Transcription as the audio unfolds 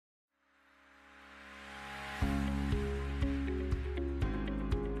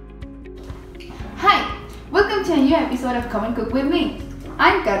to a new episode of Come and Cook with me.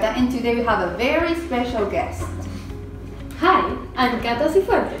 I'm Cata and today we have a very special guest. Hi, I'm Cata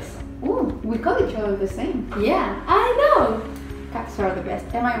Cifuentes. Ooh, we call each other the same. Yeah, I know. Cats are the best.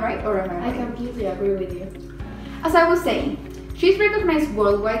 Am I right or am I right? I completely agree with you. As I was saying, she's recognized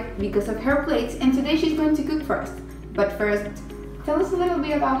worldwide because of her plates and today she's going to cook for us. But first, tell us a little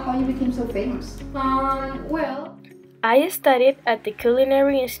bit about how you became so famous. Well, I studied at the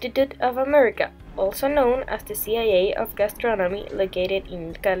Culinary Institute of America, also known as the CIA of Gastronomy, located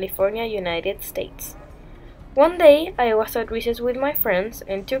in California, United States. One day, I was at recess with my friends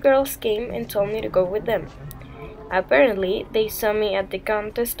and two girls came and told me to go with them. Apparently, they saw me at the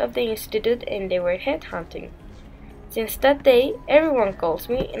contest of the institute and they were headhunting. Since that day, everyone calls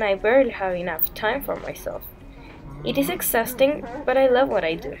me and I barely have enough time for myself. It is exhausting, but I love what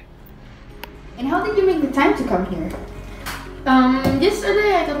I do. And how did you make the time to come here?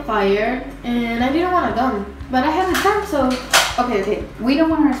 Yesterday I got fired and I didn't want to go, but I had the time, so... Okay, we don't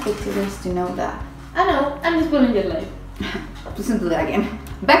want our spectators to know that. I know, I'm just pulling your leg. Please don't do that again.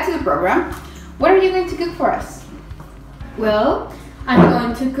 Back to the program. What are you going to cook for us? Well, I'm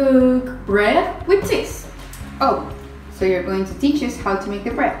going to cook bread with cheese. Oh, so you're going to teach us how to make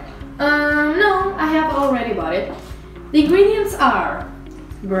the bread? No, I have already bought it. The ingredients are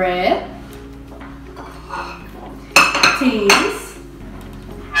bread, cheese,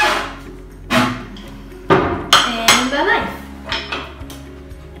 and a knife.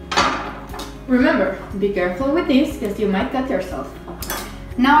 Remember, be careful with this because you might cut yourself.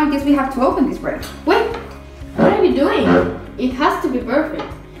 Now I guess we have to open this bread. Wait, what are you doing? It has to be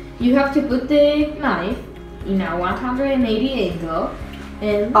perfect. You have to put the knife in a 180 angle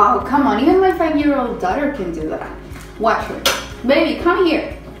and... Oh, come on, even my 5-year-old daughter can do that. Watch her. Baby, come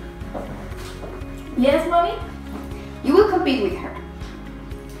here. Yes, mommy? You will compete with her.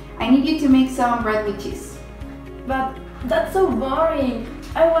 I need you to make some bread with cheese. But that's so boring.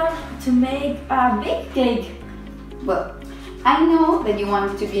 I want to make a big cake. Well, I know that you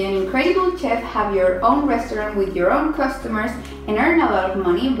want to be an incredible chef, have your own restaurant with your own customers, and earn a lot of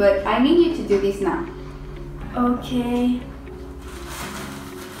money, but I need you to do this now. Okay.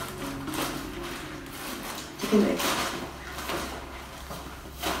 You can do it.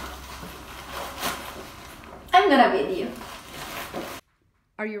 I'm gonna beat you.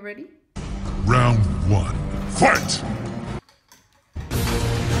 Are you ready? Round 1. Fight!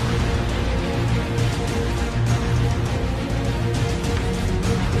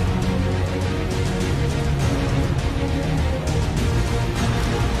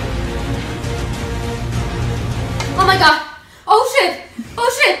 Oh my god! Oh shit! Oh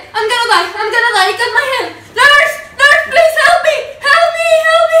shit! I'm gonna die! I'm gonna die! It got my hand! Nurse! Nurse, please help me! Help me!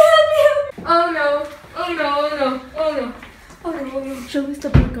 Help me! Help me! Help me! Oh no! Oh no! Oh no! Oh no! Oh no! Oh no! Shall we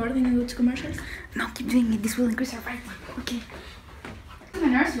stop recording and go to commercials? No, keep doing it. This will increase our rate. Okay. To the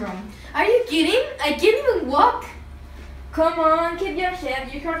nurse room. Are you kidding? I can't even walk! Come on, keep your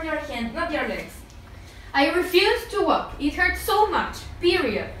head. You hurt your hand, not your legs. I refuse to walk. It hurts so much.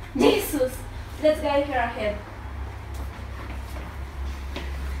 Period. Jesus! Let's get her ahead.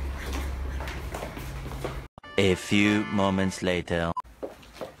 A few moments later.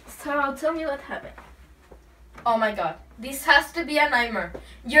 So, tell me what happened. Oh my god, this has to be a nightmare.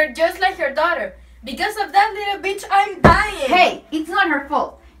 You're just like your daughter. Because of that little bitch, I'm dying. Hey, it's not her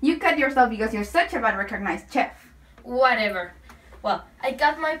fault. You cut yourself because you're such a bad recognized chef. Whatever. Well, I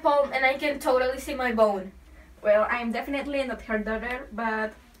cut my palm and I can totally see my bone. Well, I'm definitely not her daughter,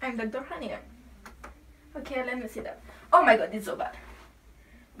 but I'm Dr. Hannigan. Okay, let me see that. Oh my god, it's so bad.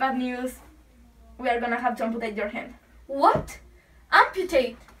 Bad news. We are gonna have to amputate your hand. What?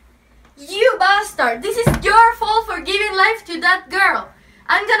 Amputate? You bastard! This is your fault for giving life to that girl.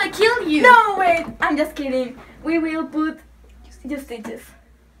 I'm gonna kill you. No, wait. I'm just kidding. We will put just stitches.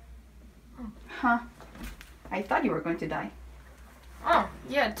 Huh. I thought you were going to die. Oh,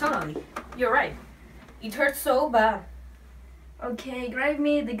 yeah, totally. You're right. It hurts so bad. Okay, grab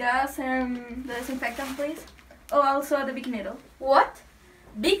me the gas and the disinfectant, please. Oh, also the big needle. What?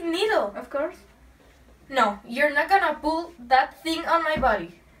 Big needle? Of course. No, you're not gonna pull that thing on my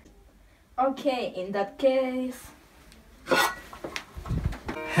body. Okay, in that case...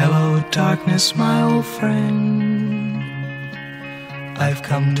 Hello, darkness, my old friend. I've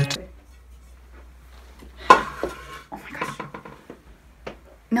come to... Oh my gosh.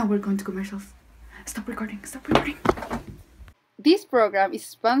 Now we're going to commercials. Stop recording, stop recording. This program is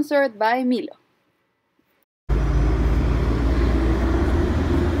sponsored by Milo.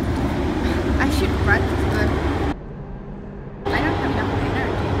 I should practice, but I don't have enough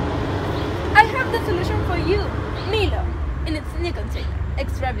energy. I have the solution for you, Milo. And it's nicotine.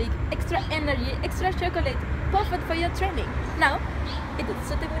 Extra big, extra energy, extra chocolate. perfect for your training. Now, it is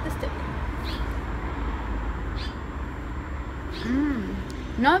suited with the study.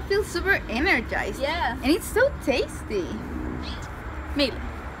 Now I feel super energized. Yeah. And it's so tasty. Meal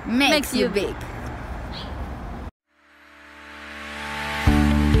Makes you big.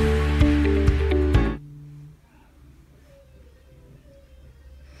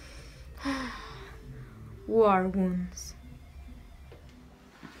 War wounds.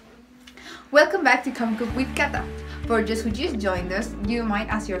 Welcome back to Come Cook with Cata. For those who just joined us, you might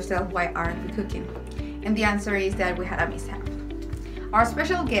ask yourself, why aren't we cooking? And the answer is that we had a mishap. Our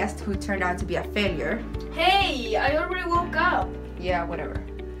special guest, who turned out to be a failure. Hey, I already woke up. Yeah, whatever.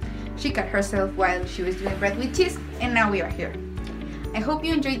 She cut herself while she was doing bread with cheese, and now we are here. I hope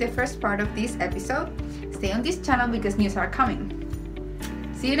you enjoyed the first part of this episode. Stay on this channel because news are coming.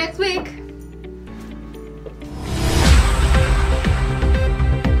 See you next week!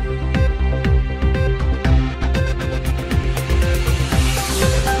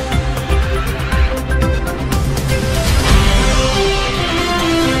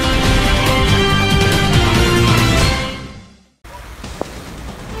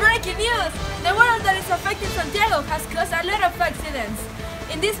 Breaking news! The water that is affecting Santiago has caused a lot of accidents.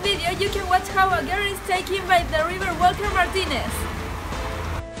 In this video, you can watch how a girl is taken by the river Walker Martinez.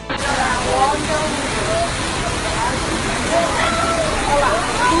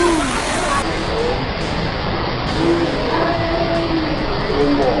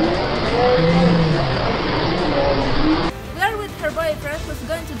 We are with her boyfriend who's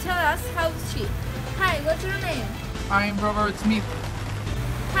going to tell us how she. Hi, what's your name? I'm Robert Smith.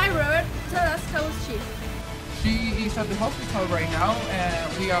 Hi Robert, tell us how is she? She is at the hospital right now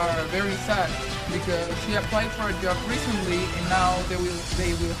and we are very sad because she applied for a job recently and now they will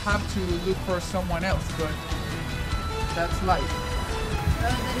have to look for someone else, but that's life.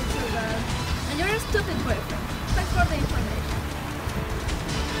 Oh, that is so bad. And you're a stupid boyfriend. Thanks for the information.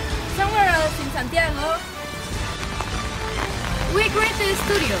 Somewhere else in Santiago, we greet the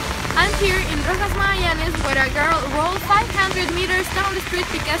studio. I'm here in Rojas Magallanes where a girl rolled 500 meters down the street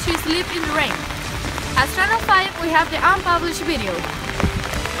because she slipped in the rain. At Channel 5 we have the unpublished video.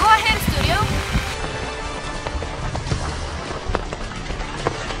 Go ahead, studio!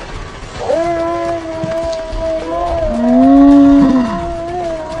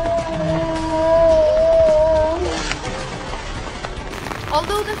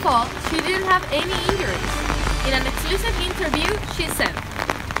 Although the fall, she didn't have any injuries. In an exclusive interview, she said,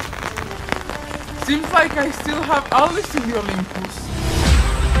 Seems like I still have Alice in the Olympus.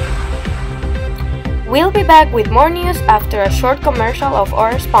 We'll be back with more news after a short commercial of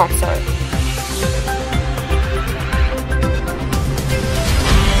our sponsor.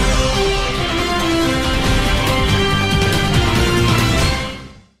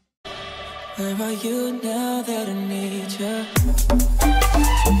 Where are you now that I need you?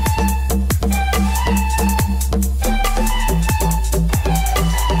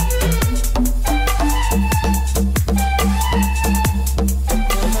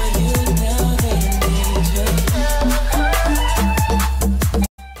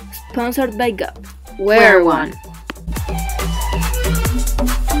 Sponsored by Gap. Wear one.